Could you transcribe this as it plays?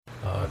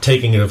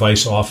Taking a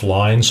device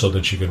offline so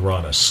that you can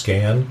run a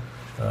scan,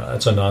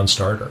 that's a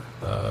non-starter.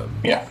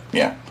 Yeah,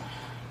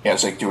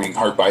 it's like doing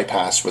heart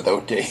bypass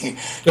without a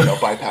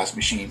bypass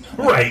machine.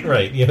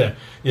 Right. You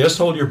just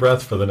hold your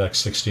breath for the next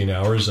 16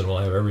 hours and we'll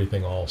have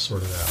everything all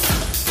sorted out.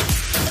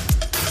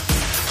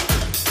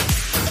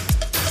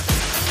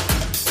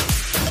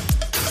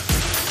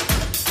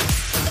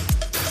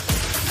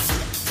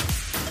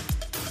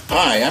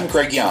 Hi, I'm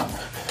Greg Young.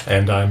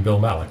 And I'm Bill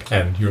Malik,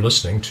 and you're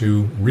listening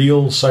to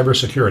Real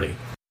Cybersecurity.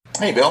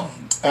 Hey, Bill.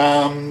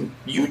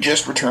 You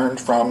just returned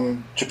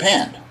from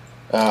Japan.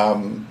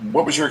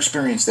 What was your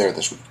experience there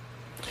this week?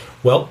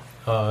 Well,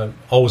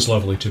 always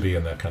lovely to be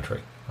in that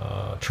country.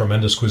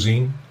 Tremendous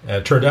cuisine.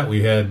 It turned out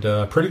we had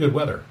pretty good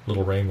weather. A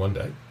little rain one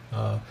day.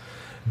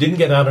 Didn't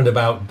get out and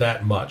about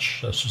that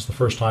much. This was the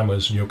first time I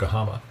was in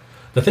Yokohama.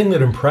 The thing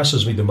that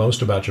impresses me the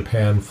most about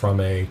Japan from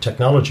a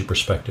technology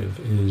perspective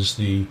is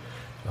the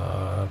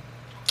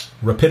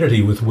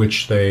rapidity with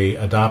which they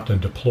adopt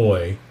and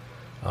deploy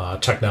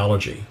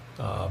technology,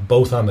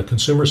 both on the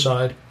consumer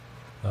side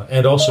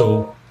and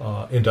also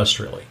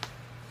industrially.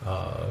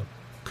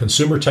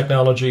 Consumer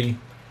technology,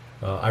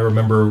 I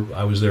remember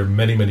I was there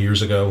many, many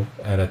years ago,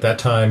 and at that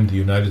time the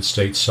United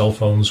States cell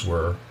phones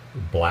were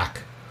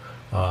black.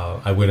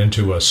 I went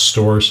into a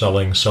store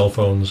selling cell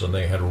phones, and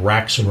they had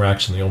racks and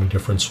racks, and the only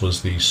difference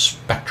was the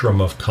spectrum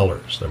of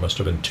colors. There must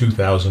have been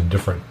 2,000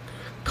 different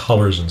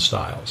colors and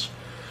styles.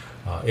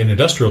 In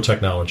industrial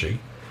technology,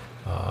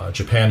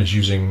 Japan is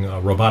using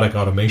robotic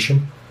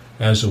automation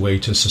as a way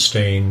to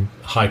sustain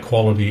high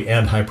quality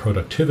and high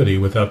productivity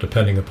without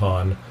depending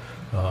upon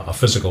a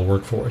physical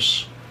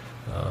workforce.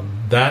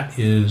 That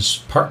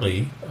is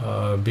partly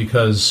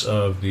because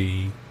of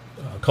the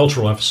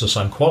cultural emphasis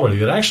on quality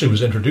that actually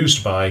was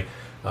introduced by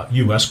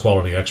U.S.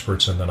 quality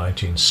experts in the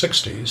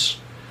 1960s,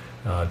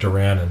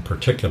 Duran in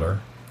particular,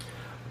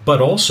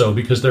 but also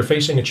because they're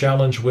facing a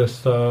challenge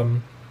with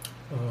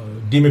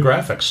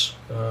demographics.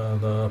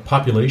 The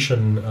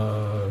population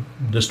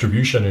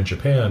distribution in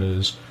Japan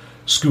is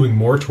skewing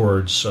more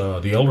towards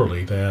the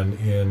elderly than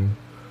in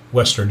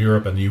Western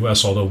Europe and the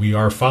U.S., although we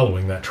are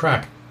following that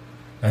track.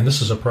 And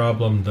this is a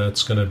problem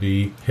that's going to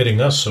be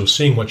hitting us, so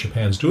seeing what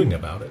Japan's doing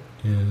about it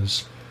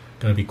is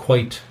going to be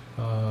quite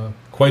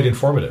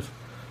informative.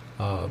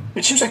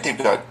 It seems like they've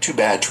got two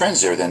bad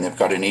trends there then. They've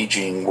got an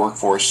aging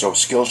workforce, so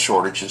skill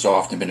shortage has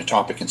often been a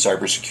topic in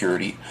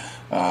cybersecurity.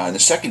 And the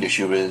second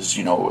issue is,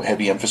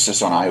 heavy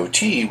emphasis on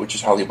IoT, which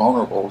is highly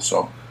vulnerable.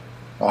 So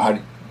how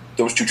do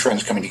those two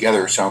trends coming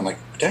together sound like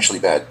potentially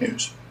bad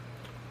news?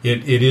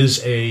 It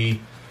is a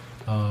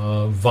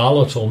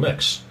volatile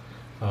mix.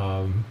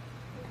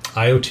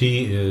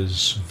 IoT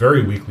is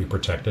very weakly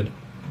protected.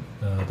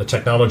 The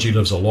technology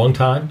lives a long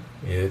time.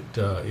 It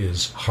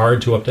is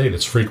hard to update.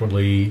 It's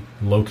frequently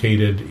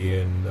located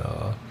in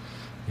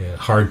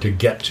hard to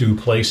get to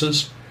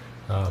places.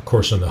 Of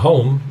course, in the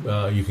home,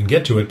 you can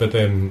get to it, but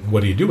then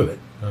what do you do with it?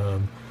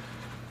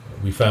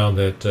 We found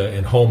that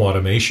in home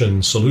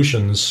automation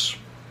solutions,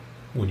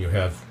 when you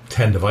have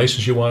 10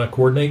 devices you want to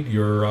coordinate,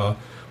 your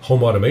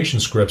home automation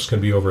scripts can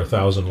be over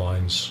 1,000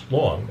 lines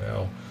long.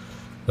 Now,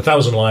 a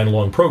 1,000-line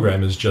long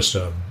program is just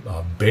a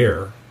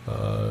bear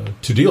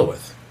to deal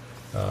with.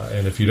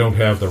 And if you don't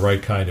have the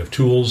right kind of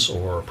tools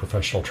or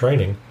professional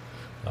training,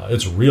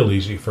 it's real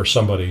easy for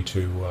somebody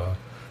to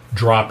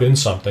drop in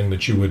something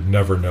that you would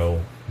never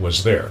know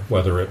was there,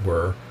 whether it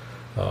were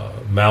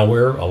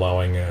malware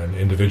allowing an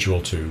individual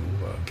to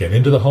get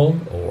into the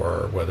home,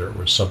 or whether it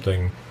was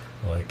something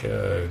like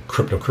a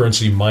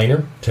cryptocurrency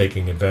miner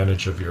taking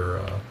advantage of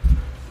your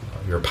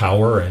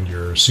power and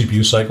your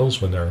CPU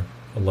cycles when they're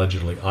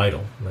allegedly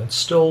idle. That's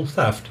still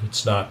theft.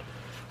 It's not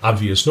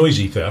obvious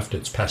noisy theft,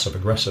 it's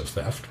passive-aggressive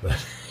theft,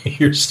 but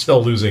you're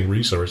still losing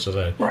resources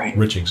and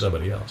enriching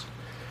somebody else.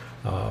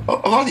 A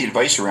lot of the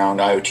advice around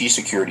IoT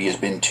security has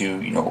been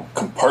to,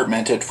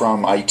 compartment it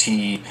from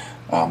IT,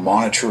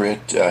 monitor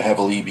it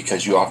heavily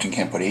because you often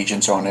can't put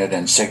agents on it,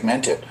 and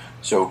segment it,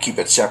 so keep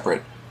it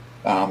separate.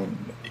 In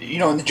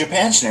the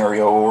Japan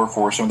scenario, or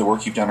for some of the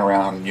work you've done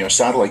around,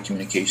 satellite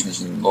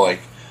communications and the like,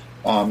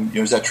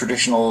 is that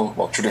traditional,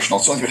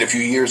 it's only been a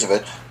few years of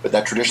it, but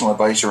that traditional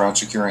advice around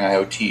securing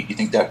IoT, do you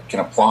think that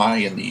can apply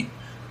in the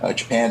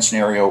Japan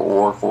scenario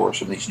or for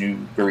some of these new,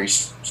 very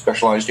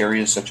specialized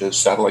areas such as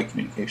satellite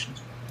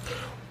communications?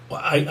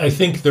 Well, I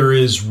think there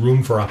is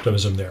room for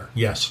optimism there,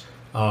 yes,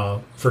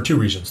 for two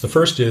reasons. The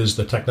first is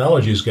the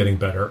technology is getting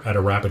better at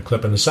a rapid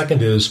clip, and the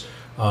second is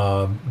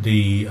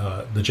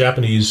the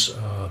Japanese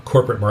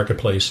corporate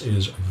marketplace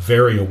is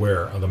very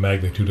aware of the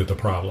magnitude of the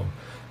problem,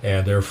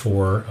 and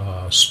therefore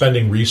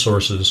spending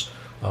resources,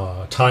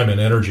 time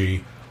and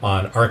energy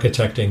on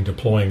architecting,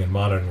 deploying, and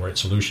monitoring the right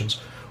solutions.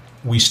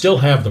 We still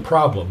have the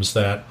problems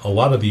that a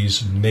lot of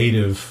these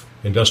native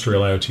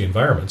industrial IoT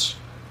environments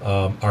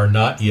are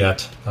not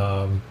yet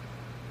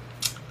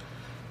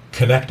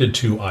connected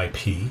to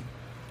IP.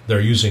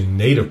 They're using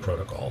native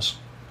protocols,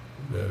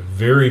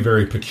 very,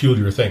 very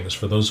peculiar things.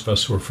 For those of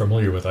us who are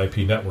familiar with IP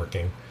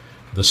networking,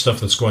 the stuff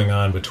that's going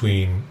on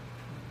between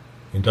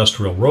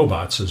industrial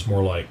robots is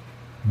more like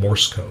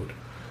Morse code.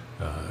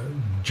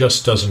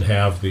 just doesn't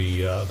have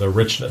the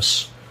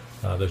richness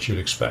that you'd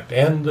expect.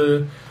 And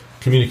the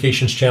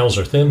communications channels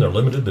are thin, they're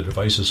limited, the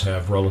devices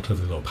have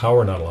relatively low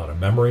power, not a lot of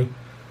memory.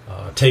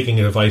 Taking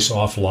a device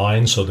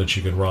offline so that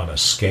you can run a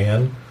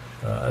scan,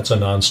 that's a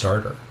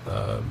non-starter.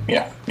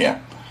 Yeah,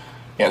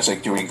 it's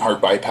like doing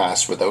heart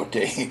bypass without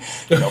a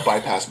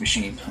bypass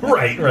machine.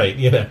 Right.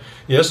 You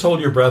just hold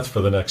your breath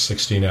for the next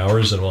 16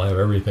 hours and we'll have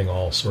everything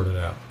all sorted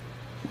out.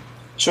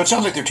 So it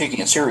sounds like they're taking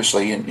it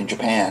seriously in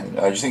Japan.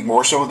 Do you think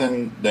more so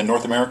than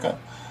North America?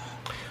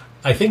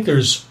 I think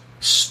there's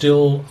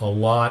still a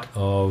lot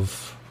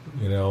of,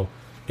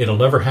 it'll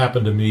never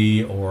happen to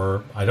me,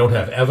 or I don't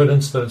have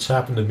evidence that it's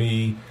happened to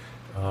me,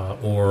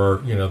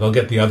 or, they'll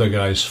get the other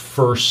guys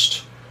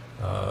first,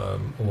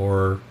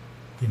 or,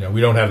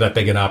 we don't have that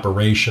big an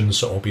operation,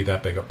 so it won't be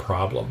that big a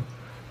problem.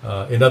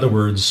 In other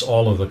words,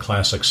 all of the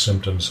classic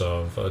symptoms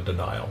of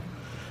denial.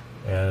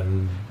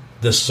 And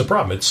this is a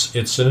problem.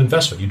 It's an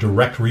investment. You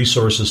direct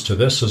resources to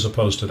this as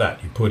opposed to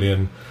that. You put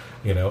in,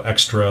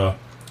 extra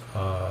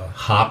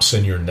hops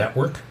in your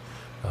network.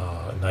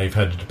 Now you've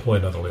had to deploy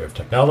another layer of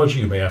technology.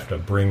 You may have to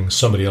bring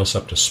somebody else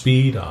up to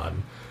speed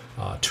on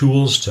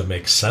tools to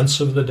make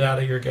sense of the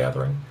data you're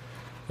gathering.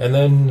 And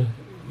then,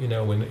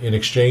 in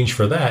exchange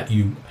for that,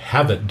 you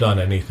haven't done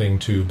anything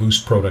to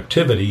boost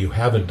productivity. You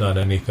haven't done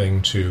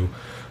anything to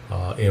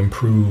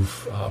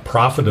improve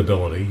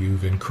profitability.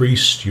 You've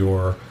increased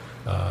your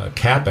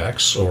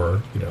CapEx,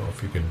 or,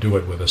 if you can do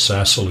it with a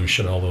SaaS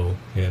solution, although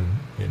in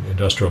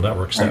industrial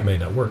networks that may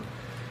not work.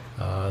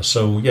 The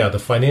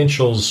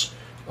financials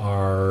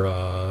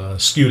are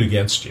skewed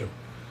against you.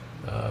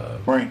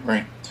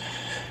 Right.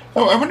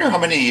 Oh, I wonder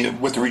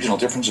what the regional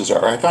differences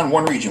are. I found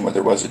one region where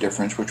there was a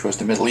difference, which was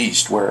the Middle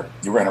East, where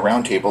you ran a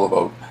roundtable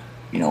about,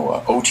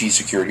 OT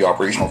security,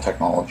 operational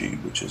technology,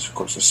 which is, of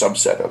course, a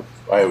subset of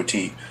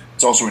IoT.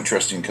 It's also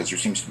interesting because there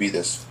seems to be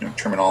this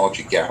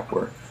terminology gap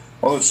where,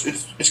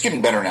 it's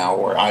getting better now,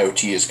 where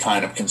IoT is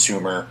kind of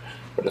consumer,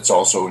 but it's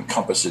also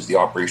encompasses the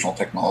operational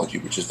technology,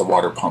 which is the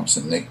water pumps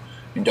and the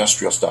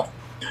industrial stuff.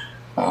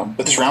 But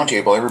this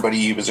roundtable,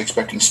 everybody was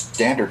expecting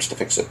standards to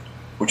fix it,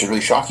 which is really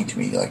shocking to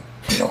me. Like,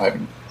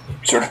 having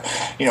sort of,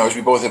 as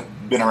we both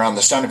have been around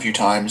the sun a few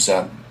times,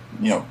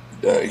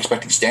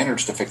 expecting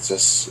standards to fix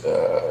this,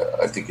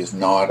 I think, is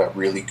not a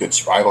really good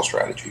survival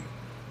strategy.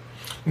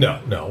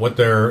 No. What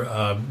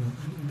they're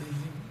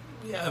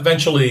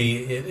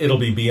eventually, it'll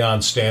be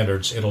beyond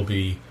standards. It'll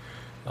be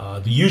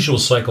the usual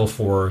cycle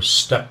for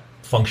step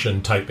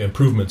function type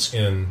improvements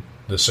in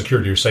the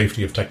security or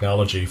safety of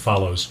technology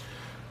follows.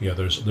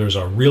 There's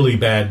a really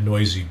bad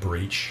noisy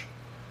breach.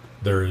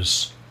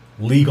 There's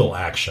legal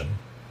action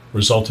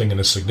resulting in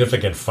a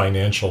significant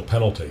financial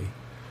penalty,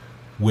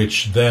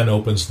 which then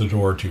opens the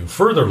door to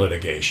further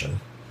litigation.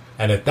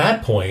 And at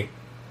that point,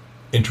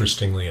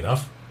 interestingly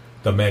enough,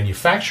 the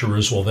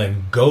manufacturers will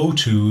then go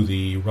to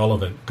the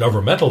relevant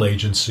governmental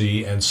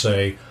agency and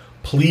say,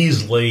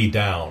 please lay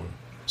down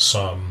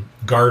some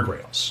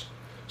guardrails.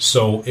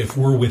 So if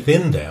we're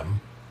within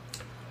them,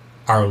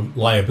 our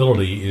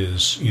liability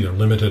is either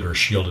limited or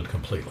shielded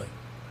completely.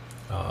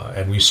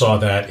 And we saw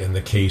that in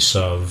the case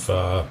of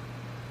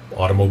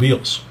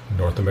automobiles in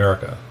North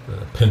America,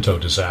 the Pinto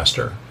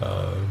disaster.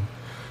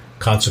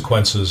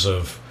 Consequences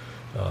of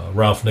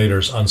Ralph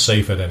Nader's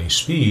unsafe at any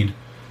speed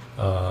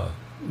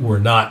were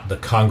not the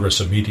Congress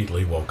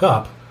immediately woke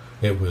up.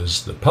 It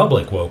was the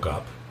public woke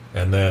up,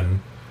 and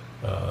then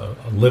a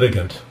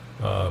litigant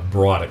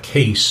brought a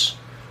case,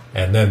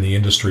 and then the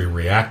industry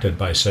reacted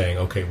by saying,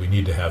 okay, we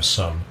need to have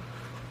some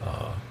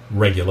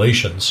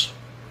regulations.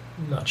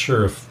 I'm not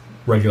sure if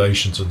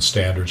regulations and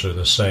standards are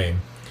the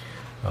same.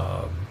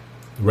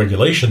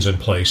 Regulations in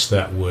place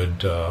that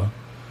would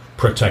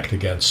protect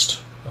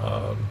against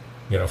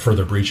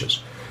further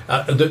breaches.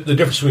 The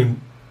difference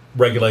between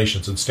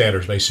regulations and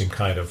standards may seem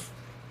kind of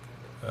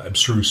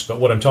abstruse, but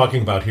what I'm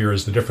talking about here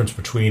is the difference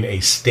between a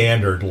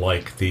standard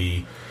like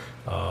the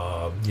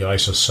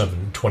ISO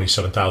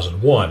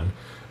 27001,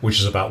 which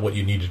is about what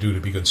you need to do to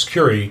be good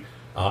security,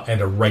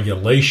 and a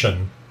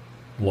regulation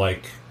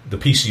like the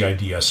PCI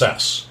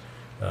DSS,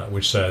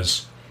 which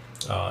says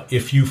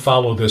if you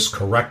follow this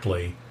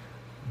correctly,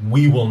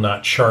 we will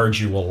not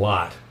charge you a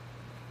lot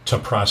to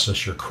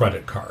process your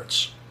credit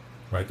cards.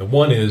 Right? The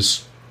one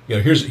is,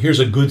 here's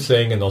a good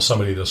thing, and there's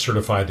somebody to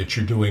certify that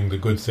you're doing the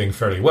good thing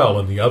fairly well.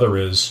 And the other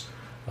is,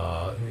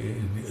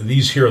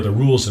 these here are the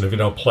rules, and if you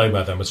don't play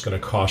by them, it's going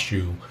to cost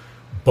you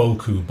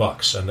boku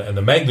bucks. And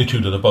the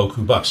magnitude of the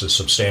boku bucks is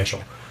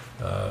substantial.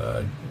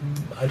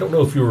 I don't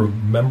know if you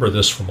remember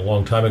this from a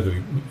long time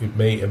ago. It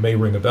may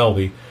ring a bell.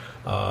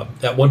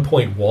 At one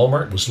point,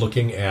 Walmart was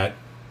looking at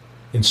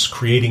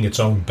creating its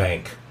own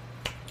bank.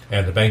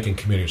 And the banking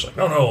community was like,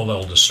 no,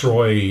 they'll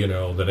destroy,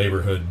 the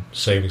neighborhood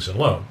savings and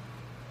loan.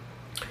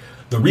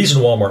 The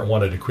reason Walmart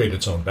wanted to create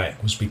its own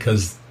bank was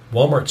because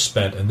Walmart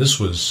spent, and this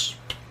was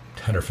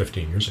 10 or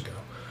 15 years ago,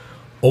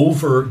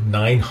 over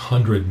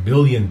 $900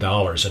 million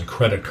in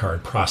credit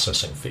card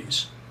processing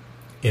fees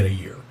in a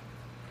year.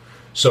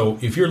 So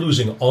if you're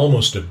losing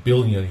almost $1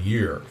 billion a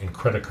year in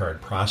credit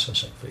card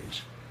processing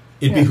fees,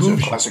 it It's a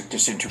behooves you. classic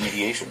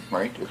disintermediation,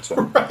 right? It's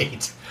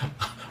Right.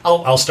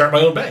 I'll start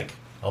my own bank.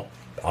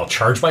 I'll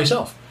charge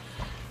myself.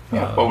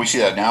 yeah. Well, we see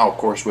that now, of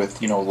course,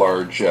 with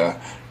large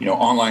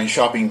online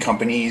shopping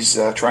companies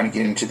trying to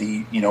get into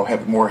the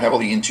have more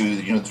heavily into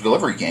the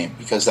delivery game,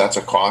 because that's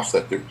a cost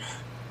that they're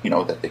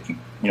that they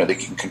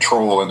can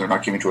control, and they're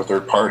not giving to a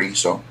third party.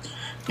 So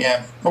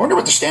yeah, I wonder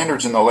what the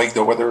standards and the like,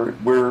 though, whether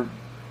we're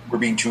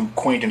being too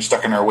quaint and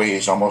stuck in our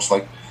ways, almost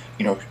like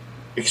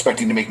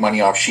expecting to make money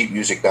off sheet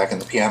music back in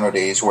the piano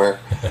days, where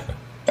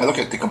I look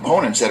at the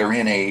components that are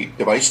in a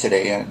device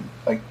today, and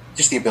like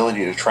just the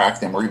ability to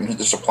track them, or even who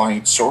the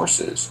supply source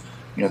is.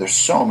 There's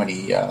so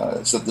many.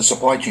 So the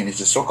supply chain is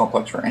just so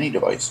complex for any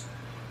device.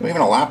 Even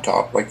a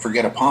laptop, like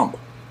forget a pump.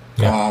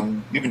 Yeah.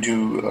 Even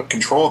to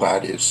control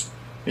that is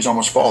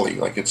almost folly.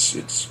 Like it's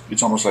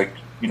almost like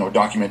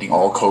documenting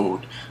all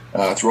code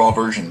through all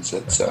versions.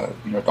 It's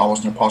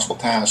almost an impossible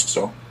task.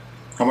 So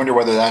I wonder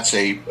whether that's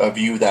a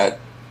view that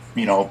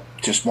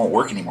just won't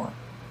work anymore.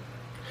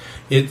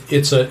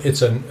 It's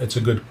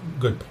a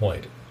good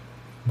point.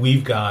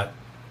 We've got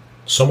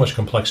so much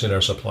complexity in our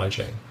supply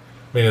chain.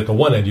 I mean, at the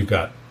one end, you've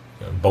got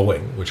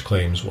Boeing, which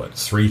claims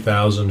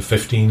 3,000,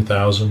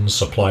 15,000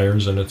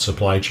 suppliers in its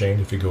supply chain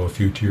if you go a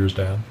few tiers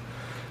down,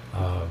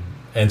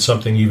 and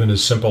something even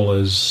as simple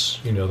as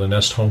the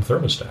Nest Home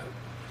thermostat.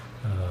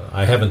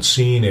 I haven't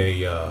seen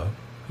a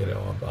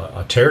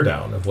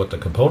teardown of what the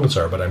components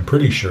are, but I'm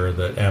pretty sure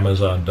that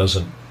Amazon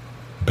doesn't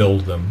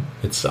build them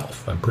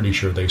itself. I'm pretty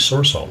sure they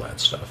source all that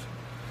stuff.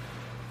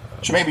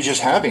 So maybe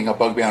just having a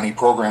bug bounty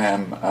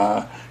program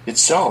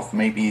itself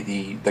may be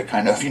the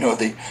kind of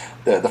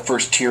the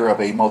first tier of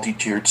a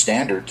multi-tiered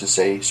standard to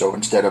say. So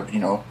instead of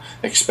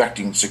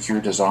expecting secure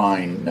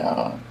design,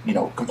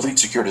 complete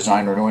secure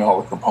design or knowing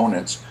all the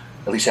components,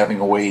 at least having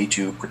a way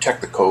to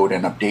protect the code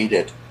and update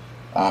it.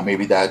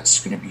 Maybe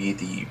that's going to be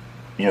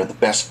the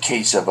best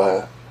case of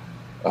or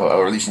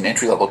at least an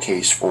entry level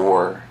case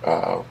for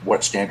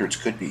what standards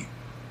could be.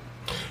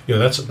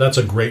 That's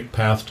a great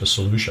path to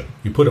solution.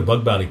 You put a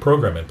bug bounty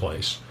program in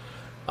place,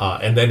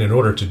 and then in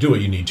order to do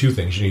it, you need two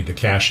things. You need the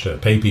cash to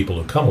pay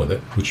people who come with it,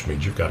 which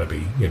means you've got to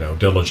be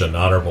diligent and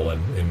honorable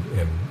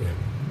in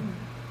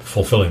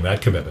fulfilling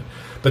that commitment.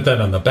 But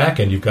then on the back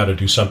end, you've got to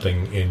do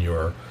something in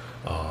your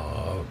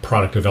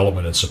product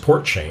development and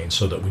support chain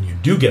so that when you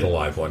do get a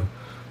live one,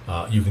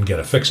 you can get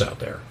a fix out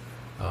there.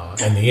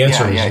 And the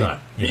answer is not.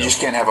 You just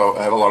can't have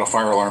a lot of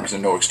fire alarms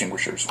and no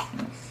extinguishers.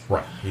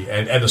 Right.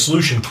 And the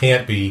solution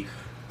can't be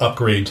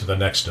upgrade to the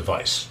next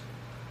device.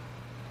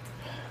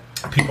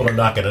 People are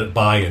not going to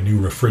buy a new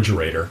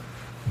refrigerator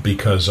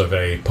because of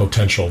a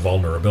potential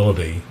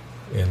vulnerability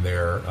in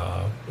their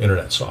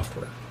internet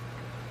software.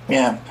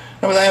 Yeah.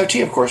 And with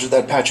IoT, of course, is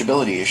that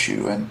patchability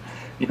issue. And,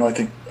 I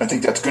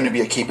think that's going to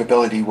be a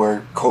capability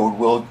where code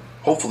will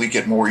hopefully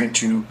get more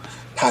into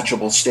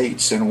patchable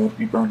states and won't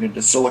be burned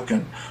into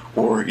silicon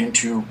or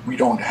into we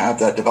don't have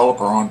that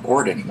developer on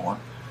board anymore.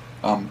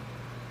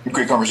 A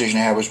great conversation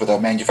I had was with a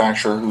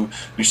manufacturer who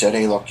said,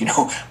 hey, look,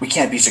 we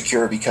can't be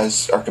secure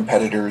because our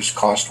competitors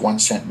cost 1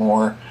 cent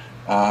more,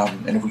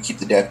 and if we keep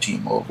the dev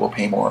team, we'll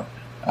pay more,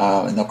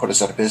 and they'll put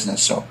us out of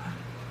business. So,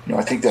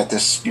 I think that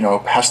this,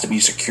 has to be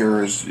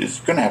secure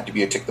is going to have to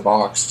be a tick the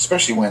box,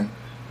 especially when,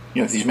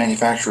 if these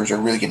manufacturers are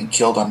really getting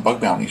killed on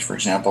bug bounties, for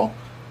example.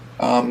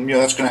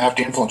 That's going to have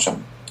to influence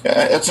them.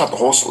 It's not the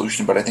whole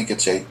solution, but I think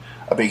it's a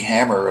big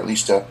hammer, or at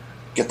least to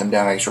get them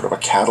down a sort of a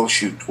cattle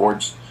chute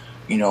towards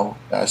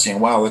saying,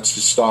 wow, let's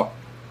just stop,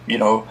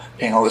 paying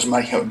all this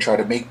money out and try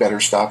to make better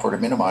stuff or to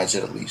minimize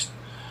it at least.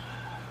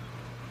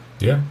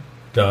 Yeah,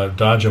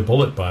 dodge a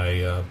bullet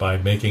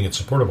by making it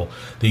supportable.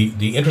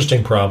 The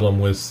interesting problem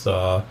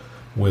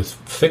with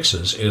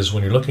fixes is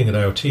when you're looking at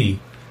IoT,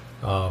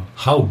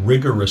 how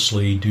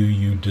rigorously do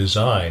you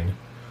design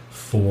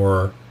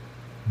for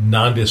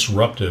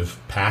non-disruptive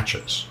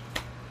patches?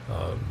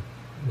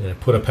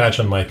 Put a patch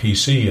on my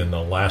PC and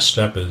the last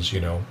step is,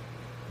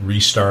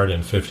 restart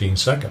in 15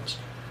 seconds.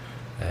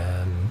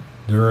 And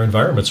there are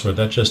environments where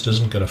that just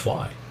isn't going to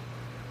fly.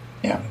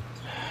 Yeah.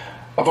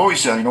 I've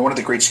always, one of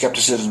the great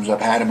skepticisms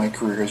I've had in my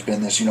career has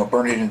been this,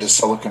 burn it into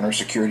silicon or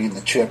security in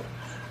the chip.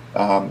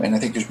 And I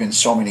think there's been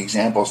so many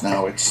examples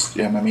now.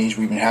 I'm amazed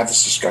we even have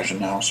this discussion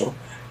now. So,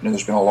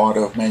 there's been a lot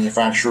of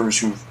manufacturers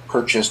who've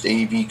purchased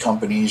AV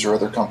companies or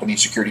other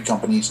companies, security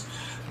companies,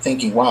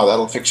 thinking, wow,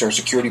 that'll fix our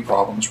security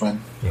problems when,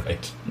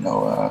 right.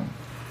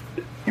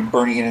 You're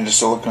burning it into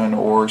silicon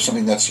or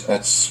something that's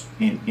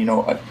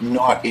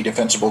not a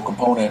defensible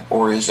component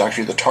or is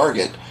actually the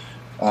target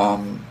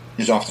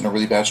is often a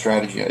really bad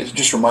strategy. It's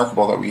just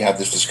remarkable that we have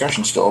this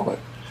discussion still, but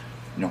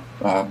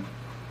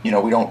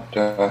we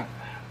don't.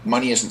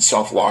 Money isn't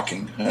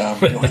self-locking.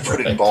 We put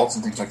it in vaults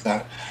and things like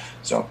that.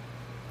 So,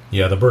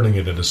 yeah, the burning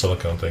it into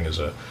silicon thing is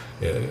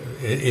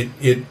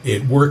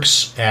it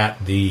works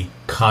at the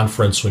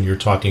conference when you're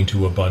talking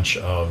to a bunch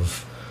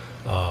of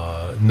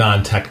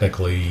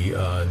non-technically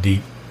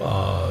deep,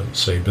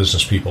 say,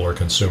 business people or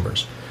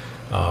consumers.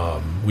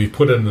 We've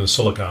put it into the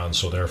silicon,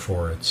 so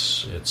therefore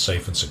it's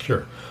safe and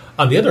secure.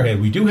 On the other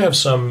hand, we do have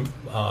some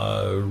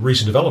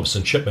recent developments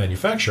in chip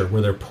manufacture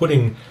where they're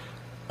putting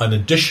an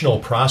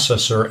additional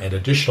processor and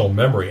additional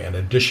memory and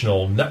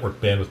additional network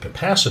bandwidth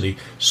capacity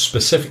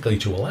specifically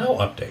to allow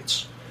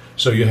updates.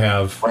 So you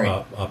have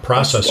Right. a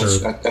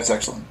processor. That's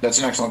excellent. That's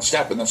an excellent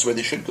step, and that's the way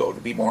they should go, to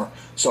be more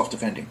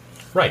self-defending.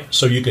 Right.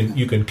 So you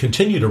can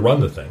continue to run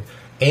the thing,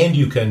 and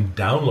you can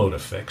download a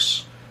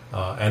fix,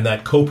 and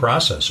that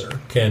coprocessor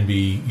can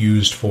be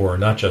used for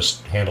not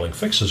just handling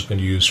fixes. It can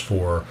be used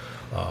for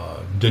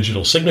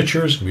digital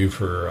signatures. It can be used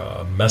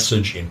for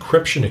message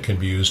encryption. It can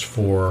be used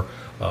for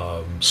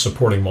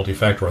supporting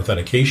multi-factor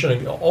authentication,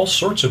 and all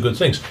sorts of good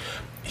things.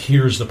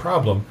 Here's the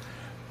problem.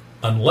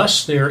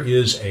 Unless there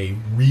is a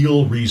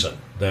real reason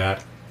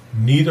that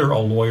neither a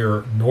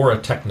lawyer nor a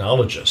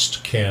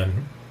technologist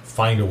can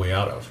find a way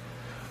out of,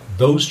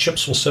 those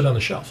chips will sit on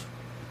the shelf.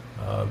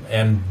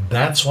 And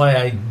that's why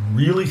I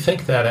really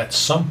think that at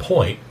some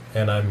point,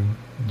 and I'm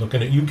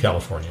looking at you,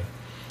 California,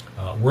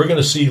 we're going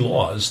to see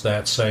laws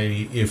that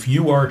say if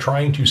you are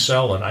trying to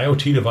sell an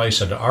IoT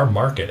device into our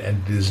market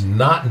and it is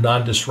not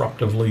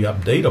non-disruptively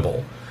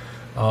updatable,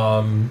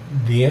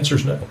 the answer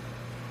is no.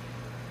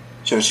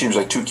 So it seems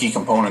like two key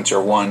components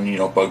are, one,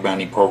 bug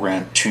bounty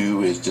program.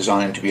 Two is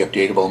designed to be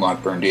updatable,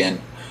 not burned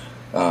in.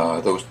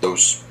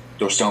 Those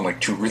sound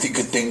like two really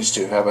good things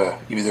to have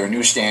either a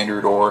new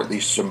standard or at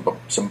least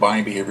some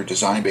buying behavior,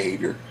 design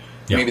behavior.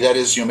 Yeah. Maybe that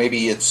is,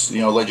 maybe it's,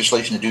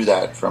 legislation to do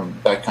that from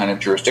that kind of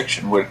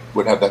jurisdiction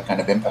would have that kind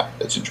of impact.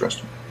 That's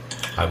interesting.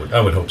 I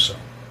would hope so.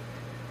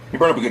 You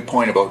brought up a good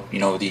point about, the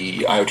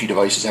IoT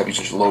devices having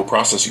such low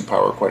processing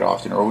power quite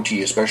often, or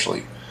OT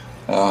especially.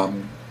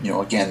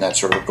 Again, that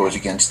sort of goes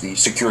against the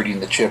security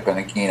in the chip, and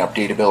again,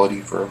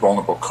 updatability for a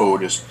vulnerable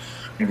code is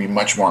going to be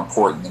much more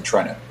important than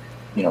trying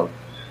to,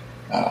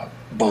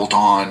 bolt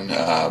on,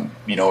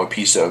 a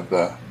piece of,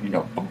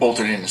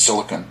 bolted into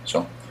silicon.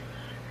 So,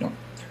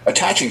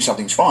 attaching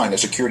something's fine. A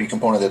security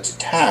component that's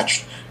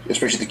attached,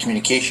 especially the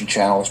communication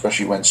channel,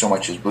 especially when so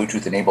much is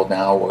Bluetooth enabled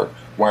now, or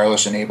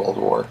wireless enabled,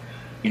 or,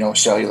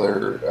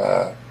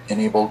 cellular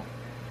enabled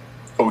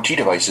OT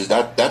devices,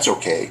 that's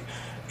okay.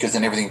 Because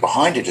then everything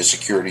behind it is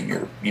secured, and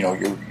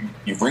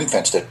you've ring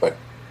fenced it. But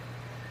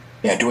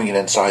yeah, doing it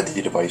inside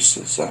the device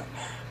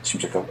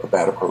seems like a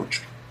bad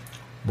approach.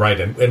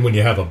 Right, and when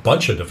you have a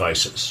bunch of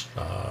devices,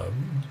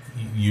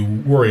 you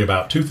worry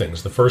about two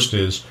things. The first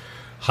is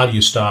how do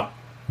you stop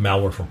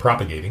malware from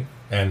propagating,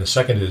 and the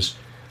second is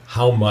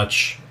how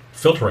much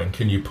filtering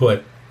can you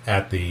put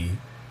at the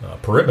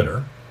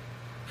perimeter.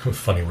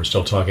 Funny, we're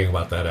still talking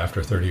about that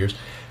after 30 years.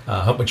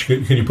 How much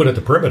can you put at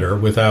the perimeter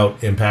without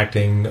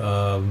impacting,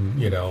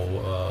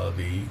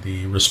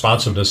 the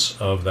responsiveness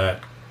of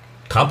that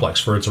complex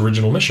for its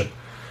original mission?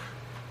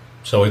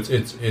 So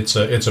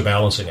it's a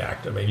balancing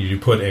act. I mean, do you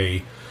put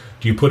a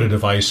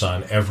device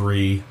on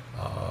every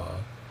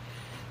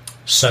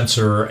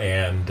sensor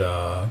and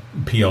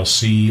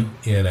PLC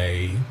in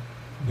a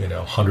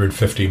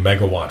 150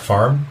 megawatt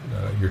farm?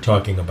 You're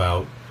talking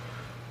about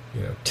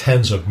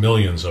tens of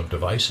millions of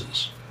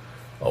devices.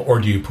 Or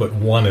do you put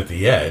one at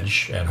the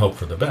edge and hope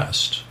for the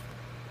best?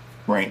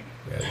 Right.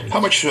 How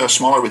much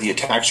smaller would the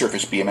attack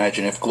surface be?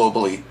 Imagine if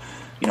globally,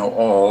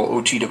 all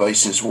OT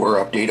devices were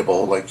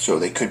updatable, so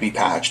they could be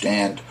patched,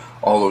 and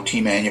all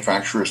OT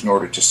manufacturers, in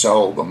order to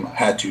sell them,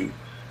 had to,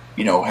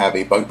 have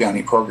a bug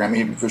bounty program,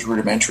 even if it was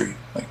rudimentary.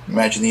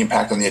 Imagine the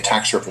impact on the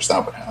attack surface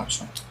that would have.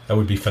 So. That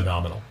would be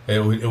phenomenal.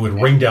 It would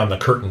ring down the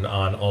curtain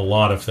on a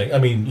lot of things. I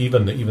mean,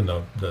 even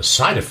the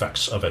side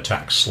effects of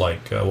attacks,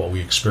 like what we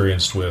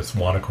experienced with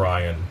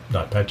WannaCry and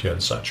NotPetya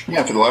and such.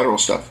 Yeah, for the lateral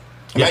stuff.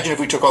 Imagine if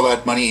we took all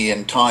that money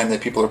and time that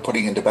people are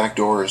putting into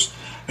backdoors,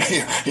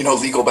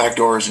 legal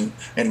backdoors,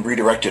 and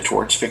redirect it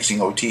towards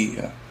fixing OT.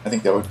 I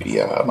think that would be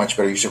a much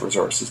better use of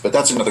resources. But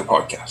that's another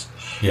podcast.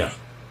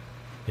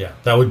 Yeah,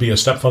 that would be a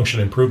step function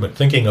improvement.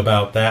 Thinking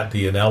about that,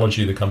 the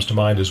analogy that comes to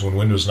mind is when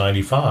Windows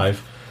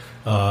 95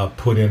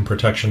 put in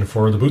protection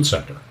for the boot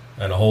sector,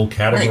 and a whole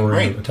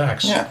category of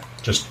attacks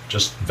just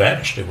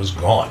vanished. It was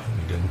gone.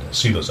 You didn't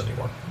see those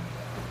anymore.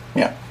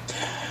 Yeah.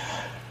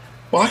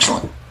 Well,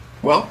 excellent.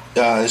 Well,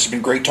 this has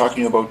been great talking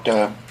to you about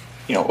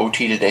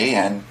OT today,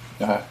 and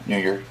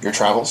your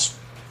travels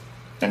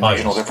and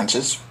regional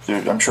differences.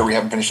 I'm sure we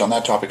haven't finished on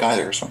that topic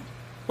either. So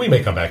we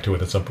may come back to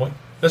it at some point.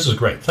 This is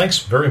great. Thanks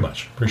very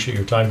much. Appreciate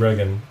your time, Greg,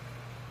 and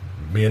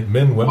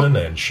men, women,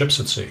 and ships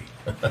at sea.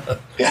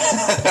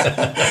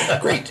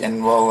 Great.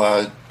 And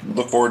we'll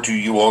look forward to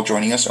you all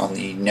joining us on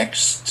the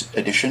next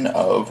edition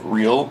of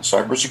Real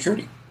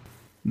Cybersecurity.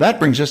 That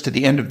brings us to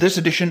the end of this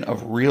edition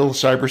of Real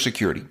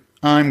Cybersecurity.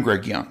 I'm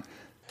Greg Young.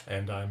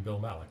 And I'm Bill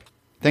Malik.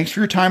 Thanks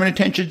for your time and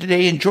attention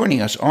today and joining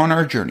us on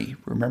our journey.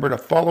 Remember to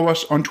follow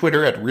us on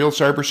Twitter at Real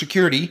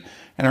Cybersecurity,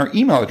 and our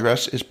email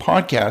address is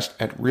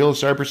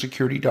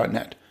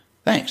podcast@realcybersecurity.net.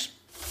 Thanks.